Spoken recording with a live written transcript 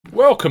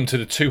Welcome to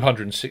the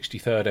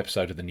 263rd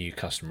episode of the New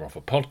Customer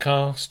Offer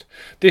podcast.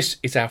 This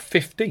is our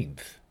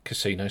 15th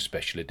Casino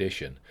Special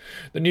Edition.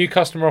 The New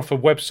Customer Offer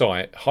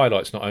website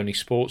highlights not only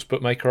sports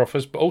bookmaker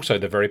offers, but also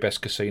the very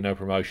best casino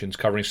promotions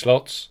covering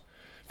slots,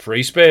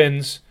 free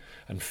spins,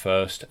 and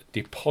first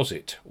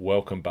deposit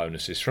welcome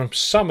bonuses from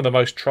some of the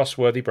most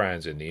trustworthy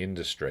brands in the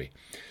industry.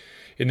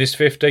 In this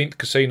 15th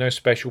Casino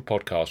Special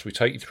podcast, we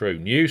take you through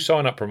new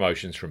sign-up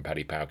promotions from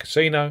Paddy Power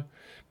Casino,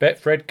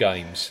 Betfred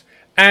Games,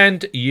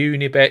 and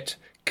Unibet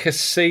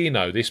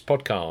Casino. This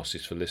podcast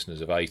is for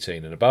listeners of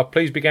 18 and above.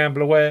 Please be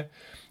gamble aware.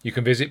 You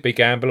can visit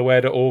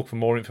begambleaware.org for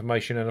more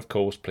information, and of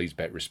course, please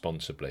bet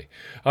responsibly.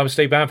 I'm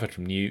Steve Bamford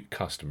from New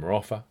Customer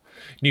Offer.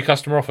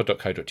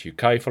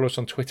 newcustomeroffer.co.uk. Follow us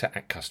on Twitter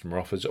at Customer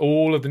Offers.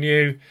 All of the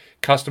new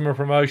customer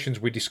promotions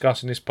we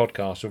discuss in this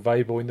podcast are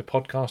available in the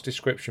podcast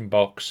description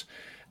box,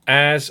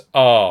 as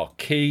are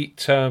key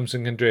terms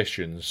and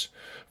conditions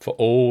for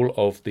all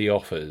of the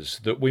offers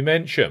that we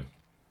mention.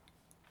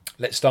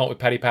 Let's start with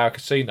Paddy Power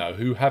Casino,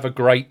 who have a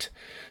great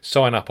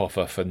sign-up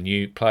offer for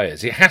new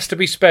players. It has to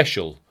be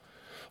special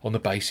on the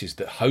basis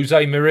that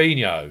Jose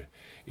Mourinho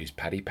is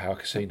Paddy Power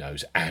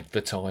Casino's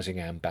advertising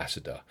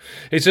ambassador.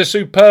 It's a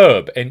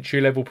superb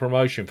entry-level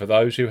promotion for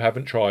those who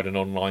haven't tried an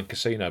online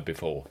casino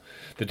before.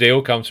 The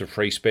deal comes with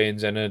free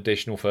spins and an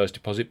additional first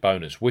deposit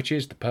bonus, which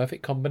is the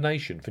perfect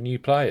combination for new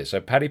players. So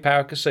Paddy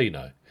Power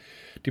Casino.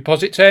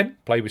 Deposit 10,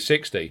 play with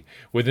 60,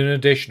 with an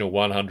additional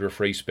 100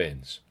 free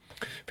spins.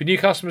 For new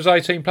customers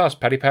 18 plus,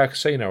 Paddy Power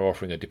Casino are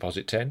offering a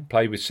deposit 10,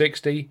 play with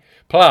 60,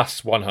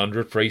 plus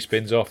 100 free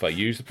spins offer.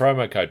 Use the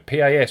promo code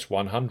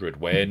PAS100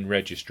 when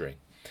registering.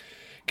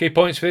 Key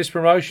points for this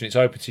promotion: it's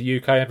open to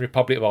UK and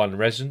Republic of Ireland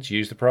residents.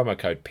 Use the promo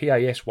code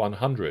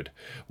PAS100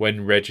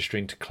 when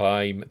registering to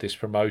claim this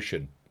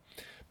promotion.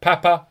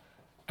 Papa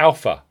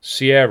Alpha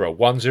Sierra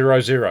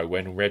 100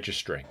 when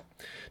registering.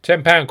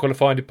 £10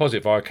 qualifying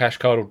deposit via cash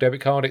card or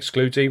debit card,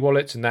 excludes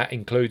e-wallets, and that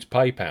includes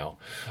PayPal.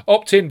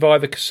 Opt in via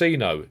the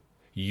casino,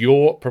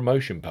 your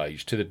promotion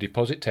page, to the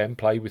deposit 10,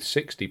 play with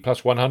 60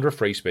 plus 100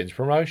 free spins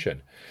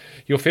promotion.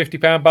 Your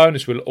 £50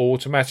 bonus will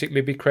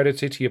automatically be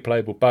credited to your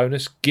playable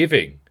bonus,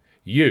 giving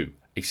you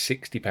a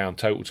 £60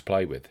 total to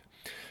play with.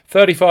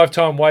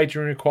 35-time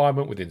wagering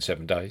requirement within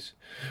 7 days.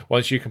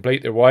 Once you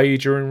complete the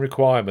wagering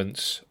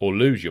requirements or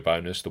lose your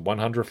bonus, the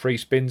 100 free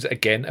spins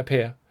again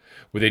appear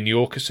within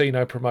your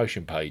casino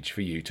promotion page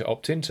for you to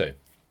opt into.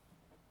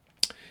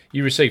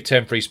 You receive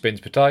 10 free spins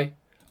per day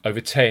over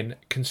 10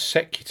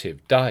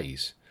 consecutive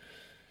days.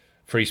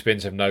 Free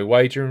spins have no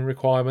wagering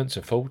requirements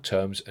and full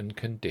terms and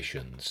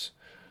conditions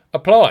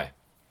apply.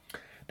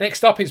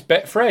 Next up is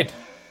Betfred,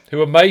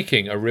 who are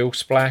making a real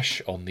splash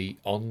on the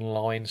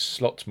online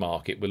slots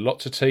market with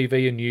lots of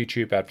TV and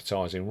YouTube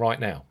advertising right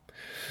now.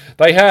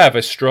 They have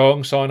a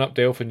strong sign-up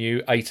deal for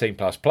new 18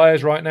 plus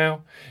players right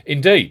now.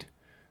 Indeed,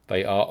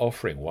 they are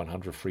offering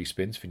 100 free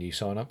spins for new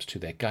sign-ups to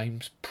their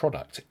games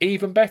product.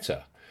 Even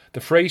better,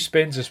 the free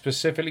spins are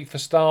specifically for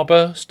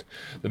Starburst,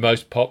 the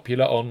most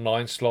popular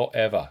online slot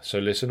ever. So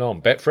listen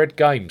on. Betfred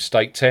Games,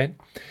 stake 10.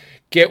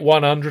 Get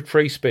 100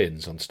 free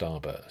spins on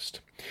Starburst.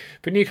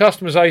 For new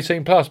customers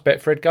 18 plus,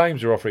 Betfred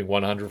Games are offering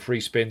 100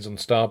 free spins on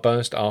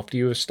Starburst after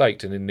you have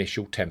staked an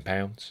initial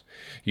 £10.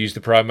 Use the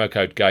promo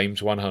code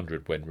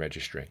GAMES100 when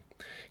registering.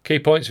 Key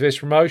points for this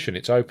promotion: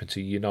 it's open to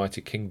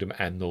United Kingdom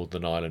and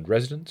Northern Ireland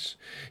residents.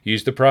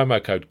 Use the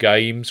promo code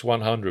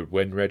GAMES100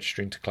 when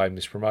registering to claim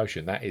this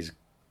promotion. That is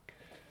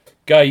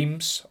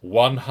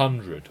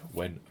GAMES100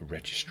 when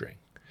registering.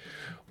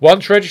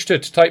 Once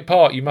registered to take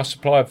part, you must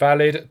supply a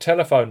valid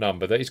telephone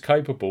number that is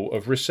capable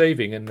of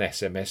receiving an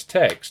SMS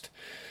text.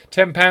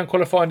 £10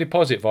 qualifying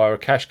deposit via a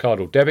cash card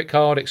or debit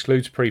card,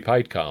 excludes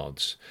prepaid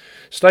cards.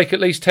 Stake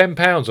at least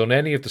 £10 on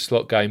any of the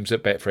slot games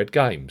at Betfred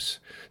Games.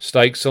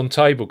 Stakes on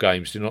table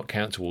games do not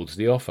count towards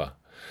the offer.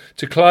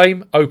 To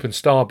claim, open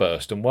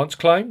Starburst, and once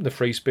claimed, the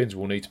free spins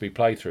will need to be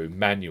played through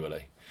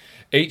manually.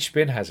 Each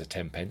spin has a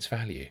 10p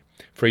value.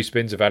 Free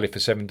spins are valid for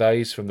 7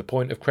 days from the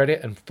point of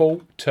credit, and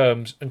full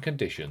terms and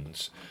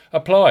conditions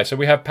apply. So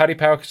we have Paddy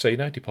Power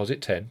Casino,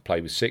 deposit 10, play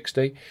with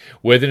 60,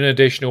 with an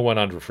additional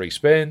 100 free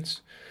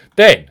spins.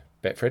 Then,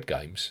 Betfred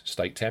Games,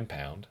 stake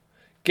 £10,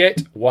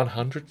 get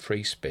 100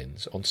 free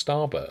spins on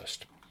Starburst.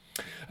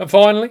 And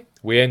finally,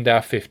 we end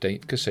our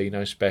 15th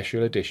Casino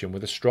Special Edition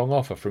with a strong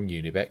offer from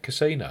Unibet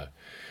Casino.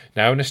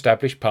 Now an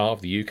established part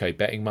of the UK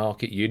betting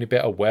market,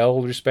 Unibet are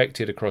well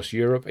respected across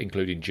Europe,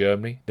 including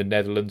Germany, the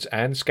Netherlands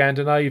and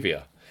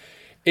Scandinavia.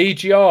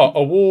 EGR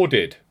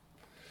awarded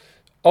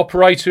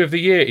Operator of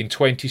the Year in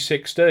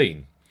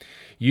 2016.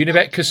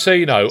 Unibet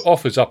Casino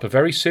offers up a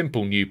very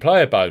simple new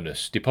player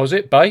bonus.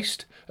 Deposit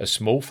based, a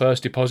small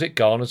first deposit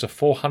garners a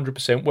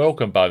 400%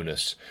 welcome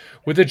bonus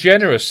with a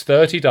generous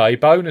 30-day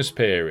bonus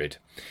period.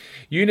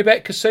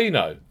 Unibet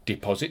Casino,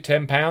 deposit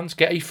 £10,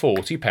 get a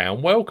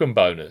 £40 welcome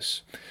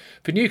bonus.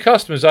 For new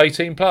customers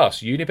 18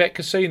 plus, Unibet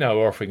Casino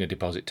are offering a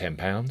deposit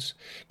 £10,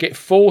 get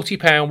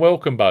 £40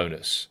 welcome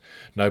bonus.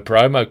 No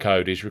promo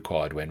code is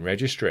required when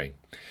registering.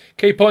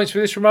 Key points for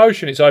this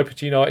promotion: it's open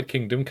to United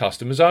Kingdom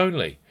customers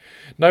only.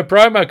 No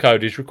promo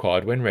code is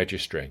required when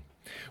registering.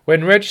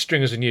 When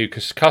registering as a new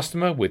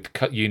customer with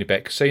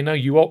Unibet Casino,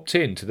 you opt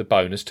in to the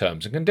bonus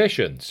terms and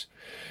conditions.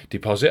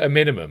 Deposit a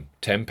minimum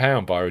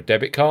 £10 via a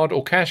debit card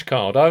or cash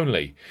card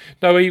only.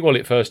 No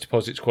e-wallet first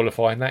deposits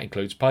qualify, and that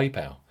includes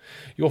PayPal.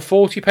 Your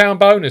 £40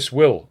 bonus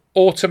will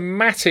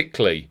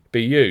automatically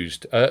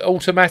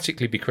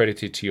be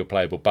credited to your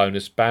playable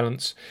bonus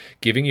balance,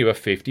 giving you a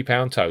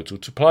 £50 total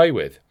to play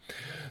with.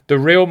 The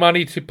real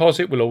money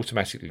deposit will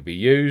automatically be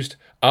used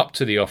up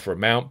to the offer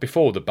amount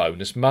before the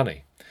bonus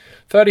money.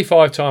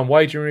 35-time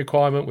wagering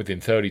requirement within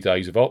 30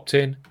 days of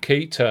opt-in.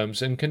 Key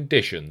terms and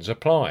conditions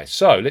apply.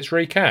 So let's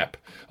recap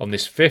on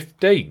this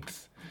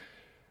 15th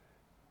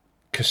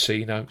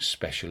Casino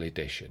Special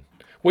Edition.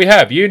 We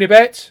have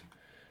Unibet.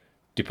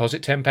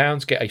 Deposit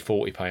 £10, get a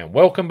 £40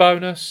 welcome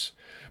bonus.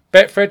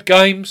 Betfred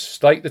Games,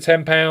 stake the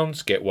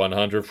 £10, get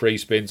 100 free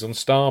spins on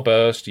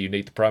Starburst. You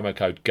need the promo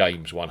code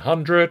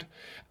GAMES100.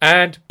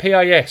 And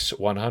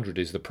PAS100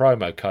 is the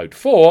promo code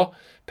for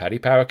Paddy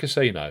Power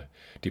Casino.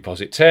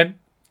 Deposit 10,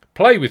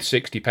 play with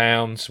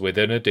 £60 with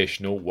an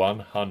additional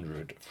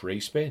 100 free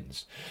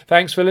spins.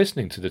 Thanks for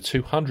listening to the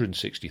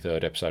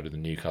 263rd episode of the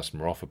New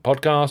Customer Offer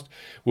podcast.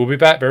 We'll be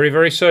back very,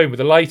 very soon with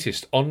the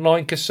latest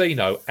online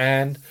casino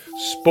and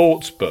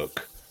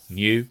sportsbook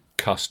new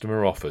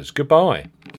customer offers. Goodbye.